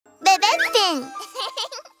Bebefinn.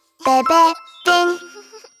 Bebefinn.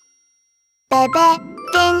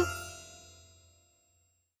 Bebefinn.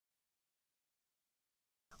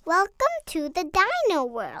 Welcome to the Dino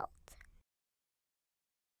world.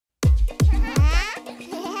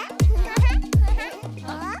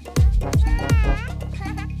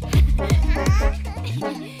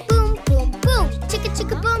 Boom, boom, boom. Chicka,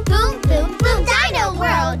 chicka, boom, boom, boom, boom. Dino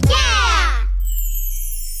world, yeah!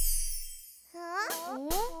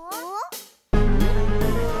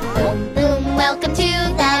 Boom, boom, welcome to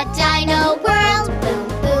the Dino world. Boom,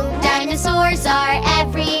 boom, dinosaurs are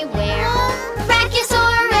everywhere.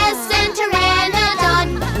 Brachiosaurus and Pteranodon.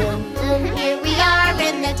 Boom, boom, here we are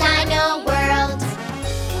in the Dino world.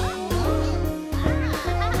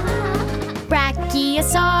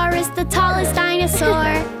 Brachiosaurus, the tallest dinosaur.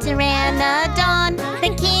 Pteranodon, the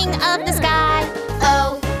king of the sky.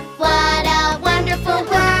 Oh, what a wonderful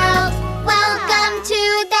world. Welcome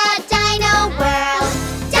to the Dino world.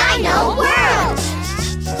 Dino world.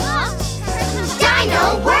 Dino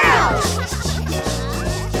world.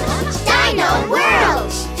 Dino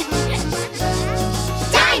world.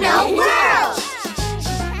 Dino world.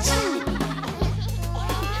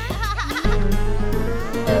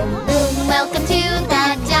 Boom, boom, welcome to the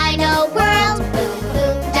Dino world. Boom,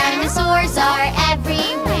 boom, dinosaurs are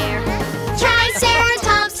everywhere.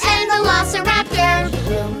 Triceratops and Velociraptor.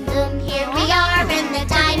 Boom, boom, here we are in the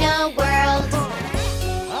Dino world.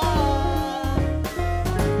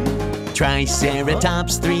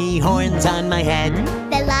 Triceratops, 3 horns on my head.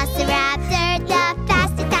 Velociraptor, the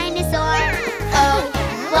fastest dinosaur. Oh,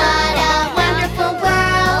 what a wonderful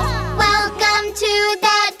world. Welcome to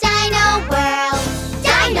the Dino world.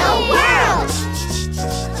 Dino world.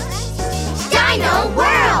 Dino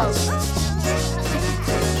world.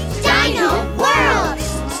 Dino world.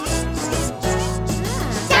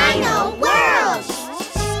 Dino world.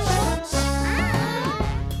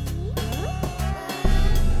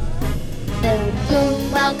 Boom, boom,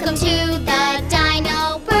 welcome to the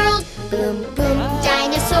Dino world. Boom, boom,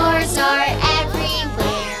 dinosaurs are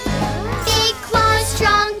everywhere. Big claws,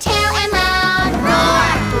 strong tail, and loud roar.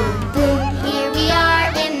 Boom, boom, here we are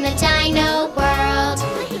in the Dino world.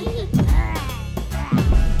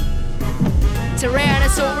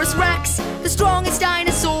 Tyrannosaurus Rex, the strongest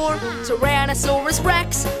dinosaur. Tyrannosaurus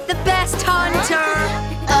Rex, the best hunter.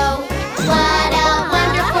 Oh, what a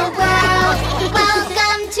wonderful world.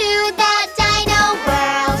 Welcome to the Dino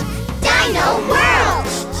world. Dino world.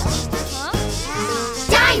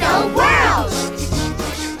 Dino world.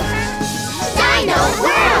 Dino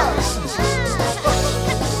world.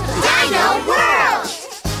 Dino world.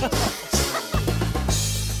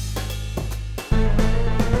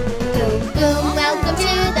 Boom, boom, welcome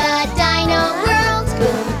to the Dino world.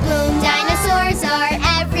 Boom, boom, dinosaurs are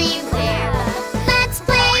everywhere. Let's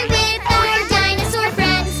play with our dinosaur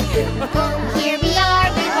friends. Boom, boom, here we are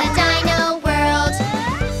in the Dino world.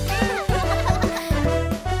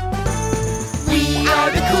 We are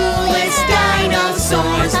the coolest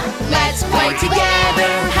dinosaurs. Let's play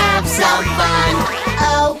together, have some fun.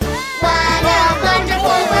 Oh, what a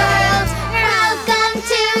wonderful world. Welcome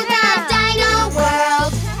to the Dino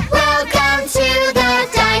world. Welcome to the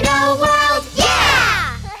Dino world,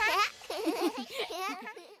 yeah!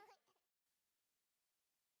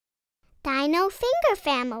 Dino finger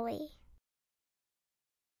family.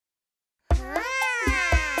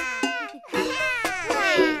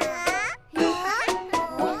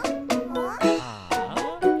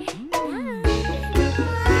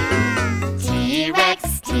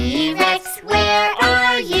 T-Rex, T-Rex, where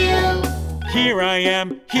are you? Here I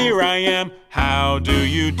am, how do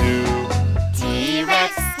you do?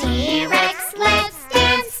 T-Rex, T-Rex, let's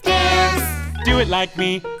dance, dance. Do it like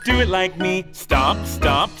me, stomp,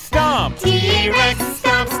 stomp, stomp. T-Rex,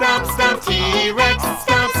 stomp, stomp, stomp. T-Rex,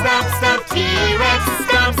 stomp, stomp, stomp. T-Rex,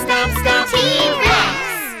 stomp, stomp, stomp. T-Rex.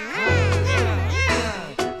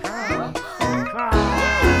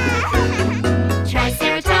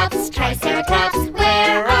 Triceratops, Triceratops,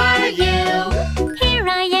 where are you? Here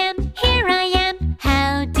I am,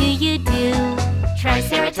 how do you do?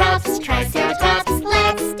 Triceratops, Triceratops,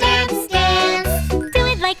 let's dance, dance. Do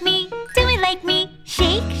it like me,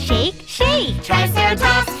 shake, shake, shake.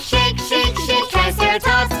 Triceratops, shake, shake, shake.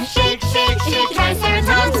 Triceratops, shake, shake, shake.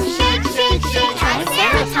 Triceratops, shake, shake, shake.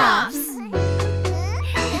 Triceratops.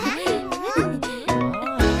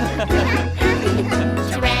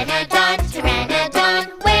 Pteranodon, Pteranodon,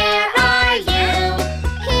 where are you?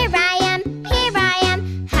 Here I am,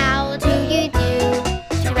 how do you do?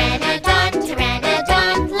 Pteranodon,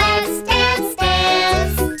 Pteranodon, let's dance,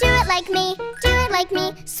 dance. Do it like me,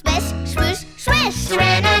 swish, swoosh, swish.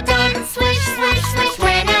 Pteranodon, swish, swish,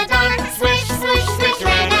 swish.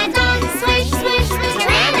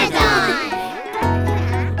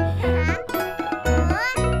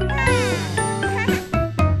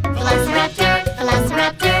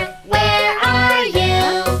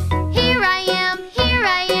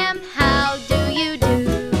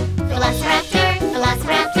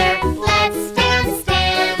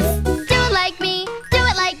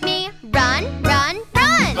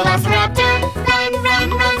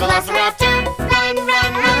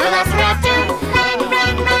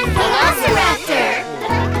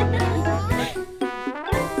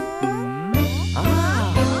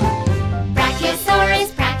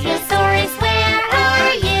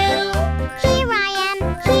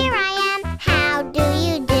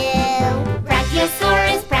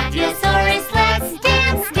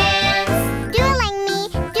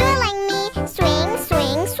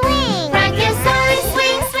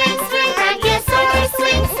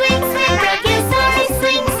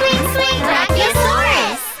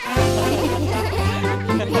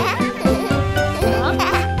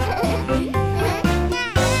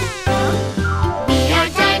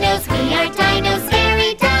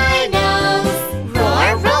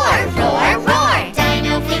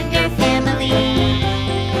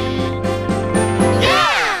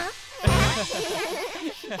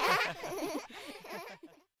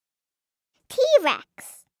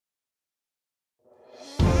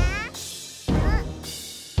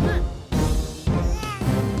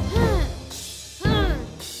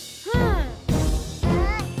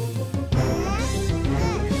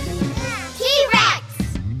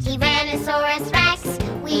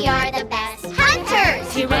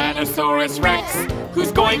 Tyrannosaurus Rex.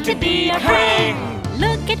 Who's going to be our prey?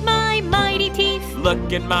 Look at my mighty teeth.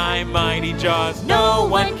 Look at my mighty jaws. No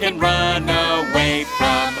one can run away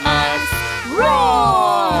from us.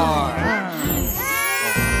 Roar!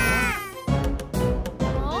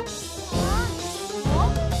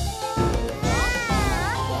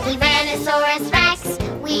 Tyrannosaurus Rex,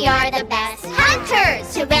 we are the best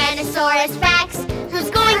hunters. Tyrannosaurus Rex, who's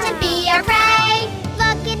going to be our prey?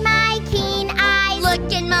 Look at my keen eyes.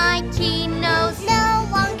 Look at my keen nose. No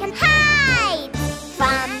one can hide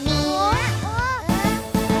from me.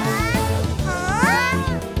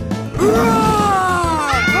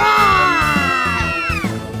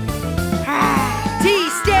 T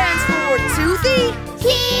stands for toothy.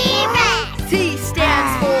 T-Rex. T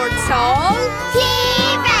stands for tall.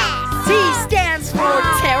 T-Rex. T stands for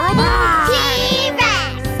terrible. T-Rex.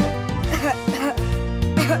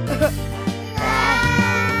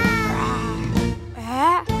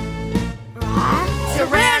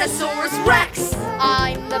 Tyrannosaurus Rex.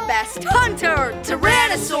 I'm the best hunter.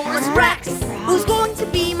 Tyrannosaurus Rex. Who's going to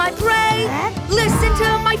be my prey? Listen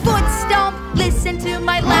to my foot stomp. Listen to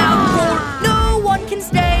my loud roar. No one can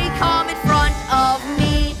stay calm in front of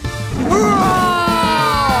me.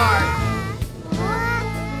 Roar!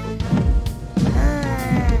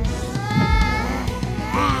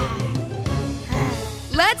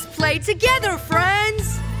 Let's play together,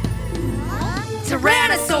 friends.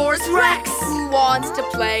 Tyrannosaurus Rex. Who wants to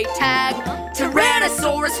play tag?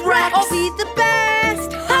 Tyrannosaurus Rex. I'll be the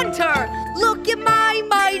best hunter. Look at my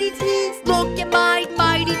mighty teeth. Look at my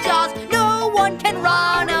mighty jaws. No one can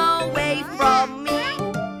run away from me.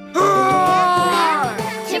 Roar!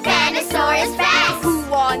 Tyrannosaurus Rex. Who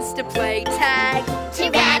wants to play tag?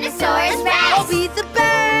 Tyrannosaurus Rex. I'll be the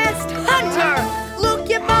best hunter. Look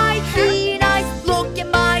at my keen eyes. Look at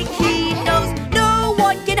my keen nose. No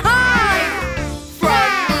one can hide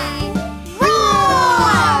from me.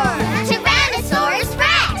 Roar! Tyrannosaurus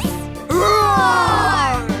Rex.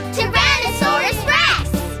 Roar! Tyrannosaurus Rex.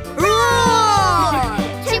 Roar!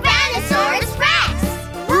 Tyrannosaurus Rex.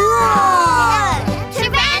 Roar!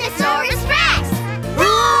 Tyrannosaurus Rex.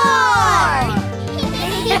 Roar!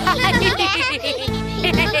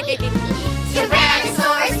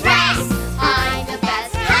 Tyrannosaurus Rex. I'm the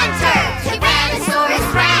best hunter. Tyrannosaurus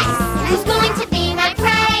Rex. Who's going to be my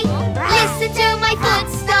prey? Listen to my foot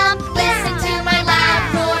stomp. Listen to my loud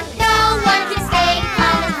roar. No one can stay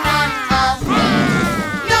calm in front of me.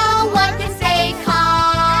 No one can stay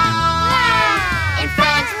calm in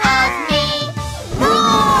front of me.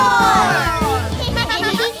 Roar!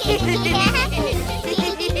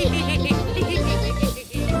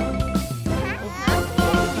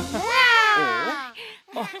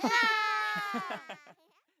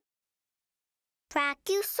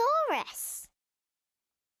 Brachiosaurus.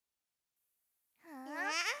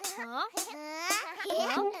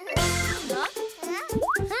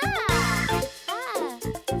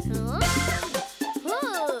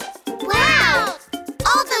 Wow!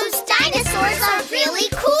 All those dinosaurs are really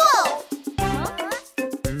cool!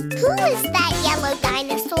 Who is that yellow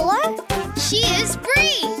dinosaur? She is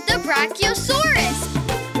Bree, the Brachiosaurus.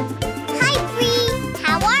 Hi, Bree.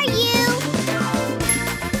 How are you?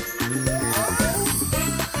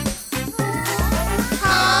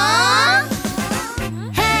 Huh?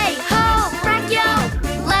 Hey ho, Brachio,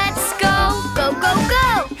 let's go, go go go.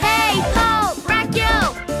 Hey ho, Brachio,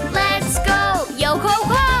 let's go, yo ho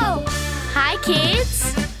ho. Hi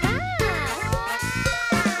kids.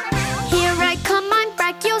 Here I come, I'm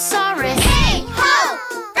Brachiosaurus. Hey, ho!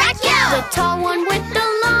 Brachio! The tall one with the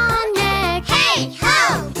long neck. Hey,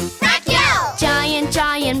 ho! Brachio! Giant,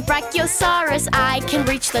 giant Brachiosaurus, I can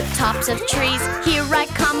reach the tops of trees. Here I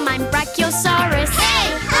come, I'm Brachiosaurus.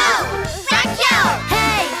 Hey, ho! Brachio!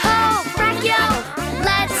 Hey ho, Brachio,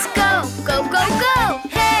 let's go, go go go.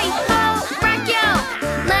 Hey ho, Brachio,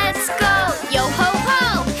 let's go, yo ho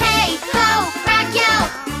ho. Hey, ho! Brachio!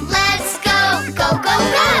 Let's go! Go, go,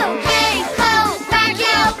 go! Hey, ho!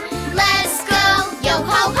 Brachio! Let's go! Yo,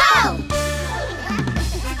 ho, ho!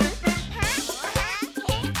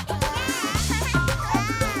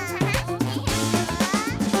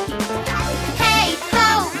 Hey, ho!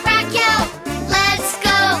 Brachio! Let's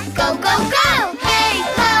go! Go, go, go! Hey,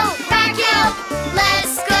 ho! Brachio!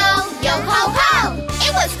 Let's go! Yo, ho, ho!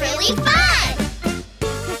 It was really fun!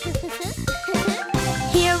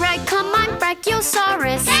 Here I come, I'm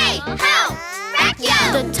Brachiosaurus. Hey, ho! Brachio!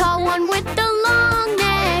 The tall one with the long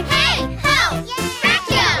neck. Hey, ho!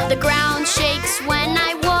 Brachio! The ground shakes when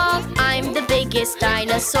I walk. I'm the biggest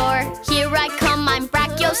dinosaur. Here I come, I'm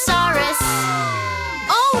Brachiosaurus.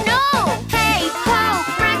 Oh no! Hey ho,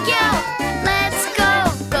 Brachio, let's go,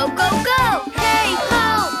 go go go. Hey ho,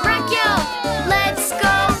 Brachio.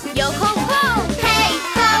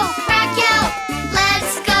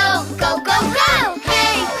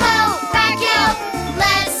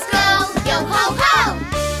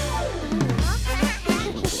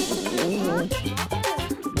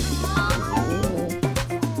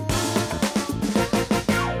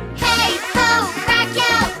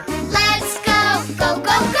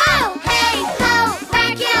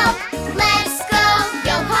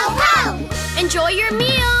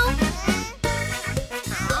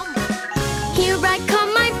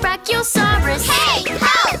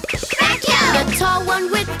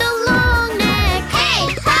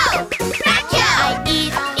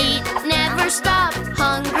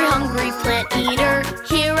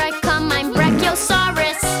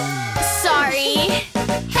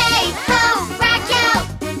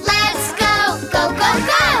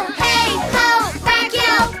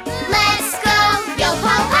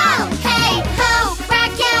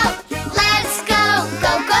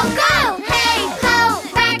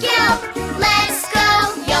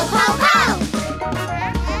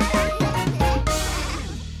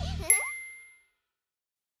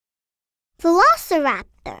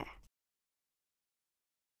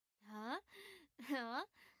 Wow,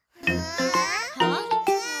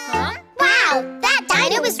 that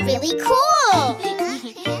dino is really cool!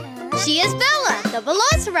 She is Bella, the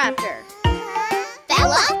Velociraptor.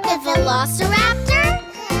 Bella, the Velociraptor?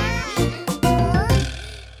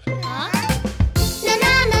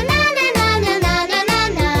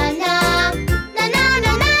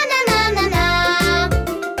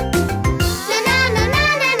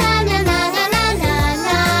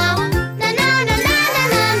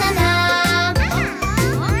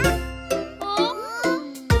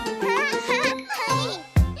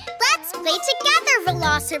 Let's play together,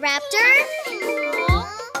 Velociraptor!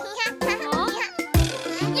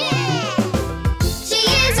 She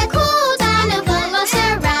is a cool dino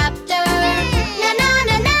Velociraptor. Na na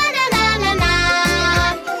na na na na na na.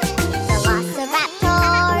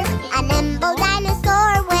 Velociraptor, a nimble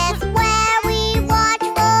dinosaur with very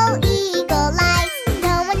watchful eagle eyes.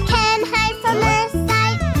 No one can hide from her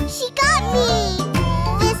sight. She got me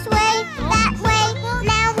this way, that way.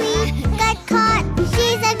 Now we got caught.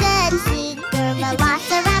 She's a good seeker,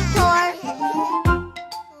 Velociraptor.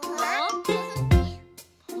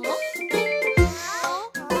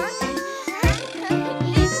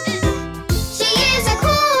 She is a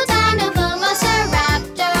cool dino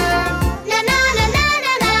Velociraptor. Na na na na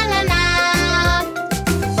na na na na.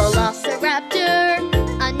 Velociraptor,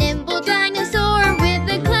 a nimble dinosaur with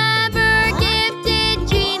a clever, gifted,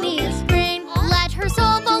 genius brain. Let her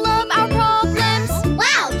solve all of our problems.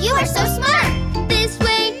 Wow, you are so smart. This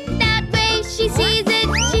way, that way, she sees it,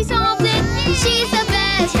 she solves it. She's the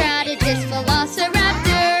best strategist,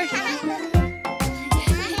 Velociraptor.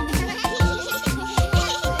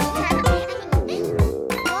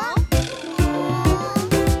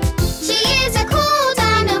 She is a cool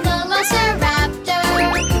dino Velociraptor.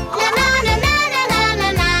 Na na na na na na na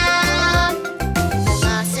na.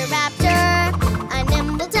 Velociraptor, a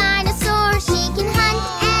nimble dinosaur. She can hunt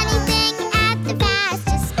anything at the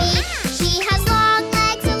fastest speed. She has long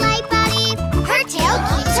legs, a light body. Her tail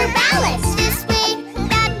keeps her balance. This way,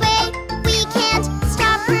 that way, we can't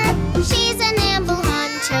stop her. She's a nimble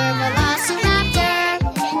hunter, Velociraptor.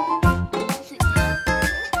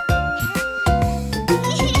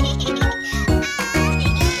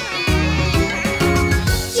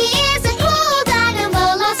 She is a cool dino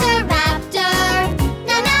Velociraptor.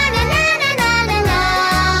 Na na na na na na na na.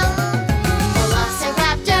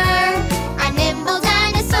 Velociraptor, a nimble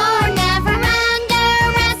dinosaur. Never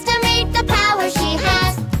underestimate the power she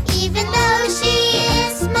has. Even though she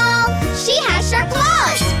is small, she has sharp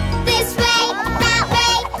claws. This way, that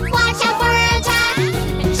way, watch out for her attack.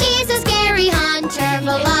 She's a scary hunter,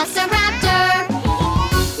 Velociraptor.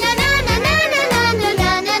 Na na na na na na na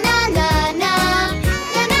na na na na na.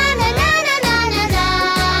 Na na na na na na na na.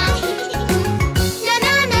 Na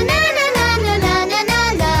na na na na na na na na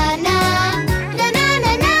na na. Na na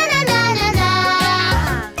na na na na na.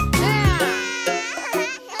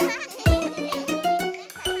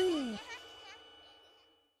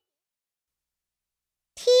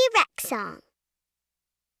 T-Rex song.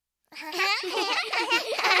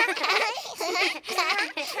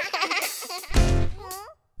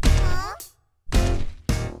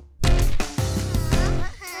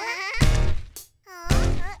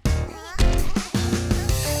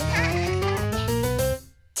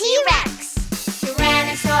 T-Rex,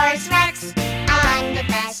 Tyrannosaurus Rex. I'm the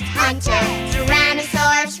best hunter,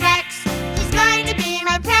 Tyrannosaurus Rex. He's going to be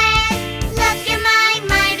my prey. Look at my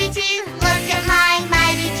mighty teeth, look at my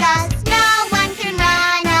mighty jaws. No one can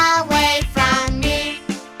run away from me.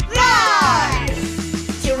 Roar!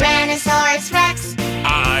 Tyrannosaurus Rex,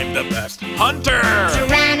 I'm the best hunter.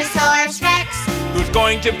 Tyrannosaurus Rex. Who's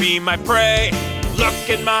going to be my prey? Look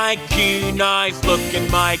at my keen eyes, look at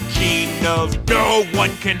my keen nose. No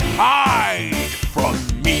one can hide from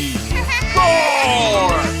me.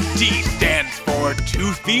 Roar! T stands for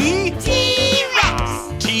toothy.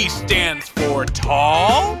 T-Rex, T stands for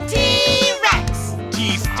tall. T-Rex,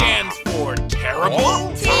 T stands for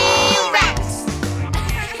terrible. T-Rex.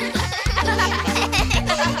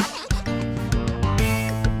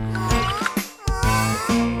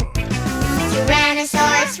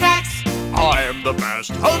 Tyrannosaurus Rex, I am the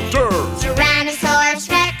best hunter. Tyrannosaurus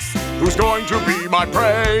Rex. Who's going to be my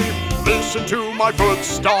prey? Listen to my foot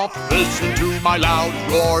stomp, listen to my loud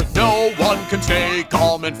roar. No one can stay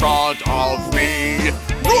calm in front of me.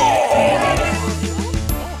 Roar!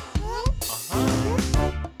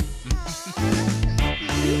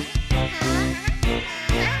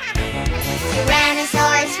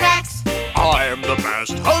 Tyrannosaurus Rex, I am the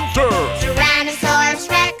best hunter. Tyrannosaurus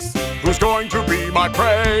Rex. Who's going to be my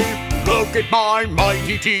prey? Look at my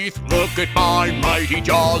mighty teeth, look at my mighty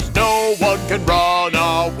jaws. No one can run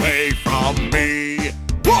away from me.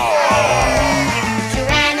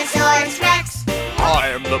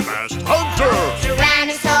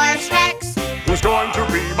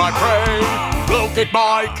 at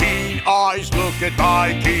my keen eyes, look at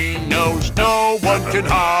my keen nose. No one can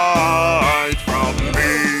hide from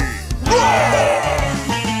me.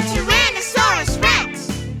 Tyrannosaurus Rex!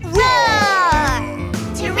 Roar!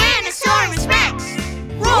 Tyrannosaurus Rex!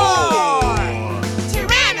 Roar!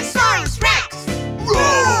 Tyrannosaurus Rex!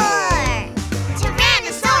 Roar!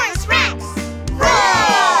 Tyrannosaurus Rex!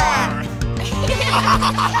 Roar!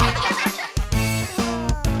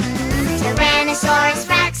 Tyrannosaurus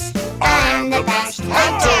Rex, I'm the best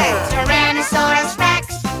hunter. Tyrannosaurus Rex,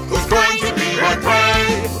 Who's going to be my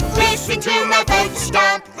prey? listen to my foot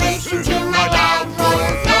stomp, listen to my loud roar.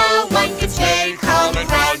 No one can stay calm in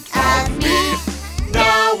front of me.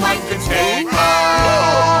 No one can stay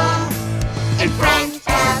calm in front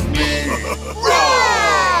of me.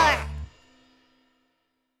 Roar!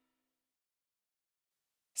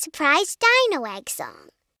 Surprise Dino Egg Song.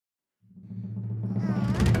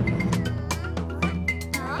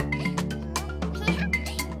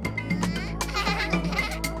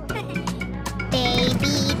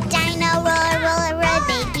 Baby dino roar, roar, roar.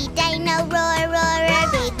 Baby dino roar, roar, roar.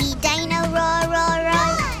 Baby dino roar, roar,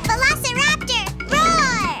 roar. Velociraptor,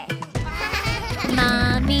 roar!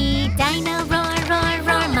 Mommy dino roar, roar,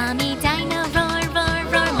 roar. Mommy dino roar, roar,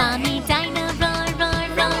 roar. Mommy dino roar, roar,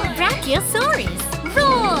 roar. Brachiosaurus,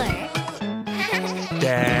 roar!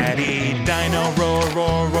 Daddy Dino roar,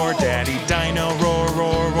 roar, roar. Daddy Dino roar,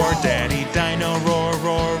 roar, roar. Daddy Dino roar,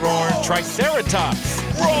 roar, roar. Triceratops,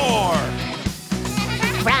 roar!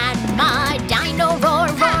 Grandma dino roar,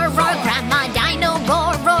 roar, roar. Grandma dino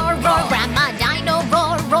roar, roar, roar. Grandma dino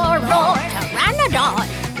roar, roar, roar. Pteranodon,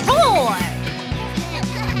 roar!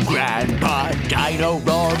 Grandpa Dino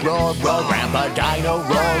roar, roar, roar. Grandpa Dino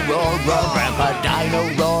roar, roar, roar. Grandpa Dino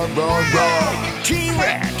roar, roar, roar.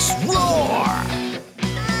 T-Rex roar!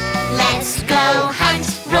 Let's go hunt,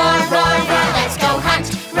 roar, roar, roar. Let's go hunt,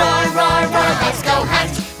 roar, roar, roar. Let's go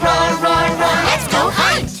hunt, roar, roar, roar. Let's go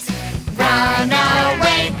hunt. Run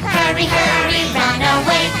away, hurry, hurry, run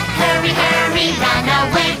away. Hurry, hurry, run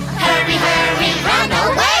away. Hurry, hurry, run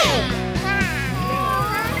away.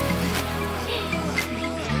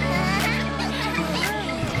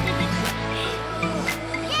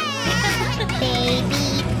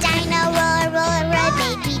 Baby dino roar, roar, roar.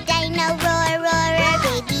 Baby dino roar, roar, roar.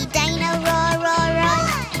 Baby dino roar, roar, roar.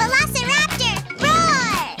 Velociraptor,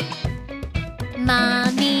 roar!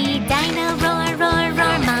 Mommy dino roar, roar,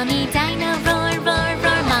 roar. Mommy dino roar, roar,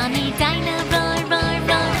 roar. Mommy dino roar, roar,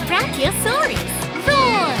 roar. Brachiosaurus,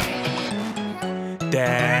 roar!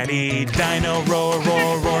 Daddy Dino roar,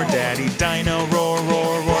 roar, roar. Daddy Dino roar,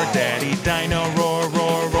 roar, roar. Daddy Dino roar,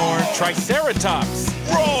 roar, roar. Triceratops,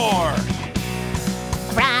 roar!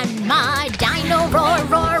 Grandma dino roar,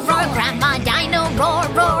 roar, roar. Grandma dino roar,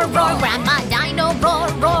 roar, roar. Grandma dino roar,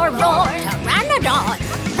 roar, roar. Pteranodon,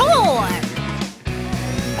 roar!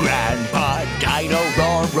 Grandpa Dino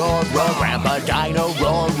roar, roar, roar. Grandpa Dino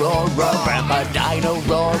roar, roar, roar. Grandpa Dino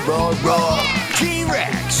roar, roar, roar.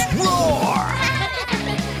 T-Rex roar!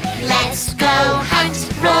 Let's go hunt,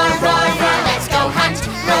 roar, roar, roar. Let's go hunt,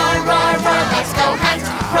 roar, roar, roar. Let's go hunt,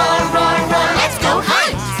 roar, roar, roar. Let's go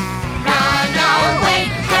hunt. Run away,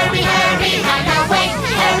 hurry, hurry, run away.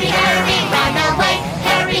 Hurry, hurry, run away.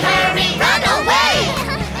 Hurry, hurry, run away.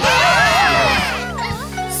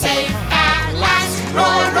 Safe at last,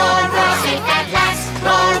 roar, roar, roar. Safe at last,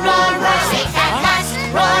 roar, roar, roar. Safe at last,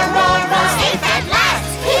 roar, roar, roar. Safe at last.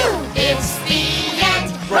 Phew, it's the end,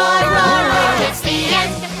 roar, roar, roar. It's the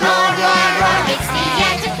end, roar, roar, roar. It's the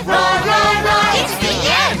end, roar, roar, roar. It's the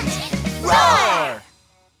end, roar.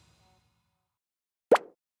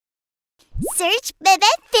 Search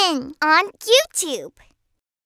Bebefinn on YouTube.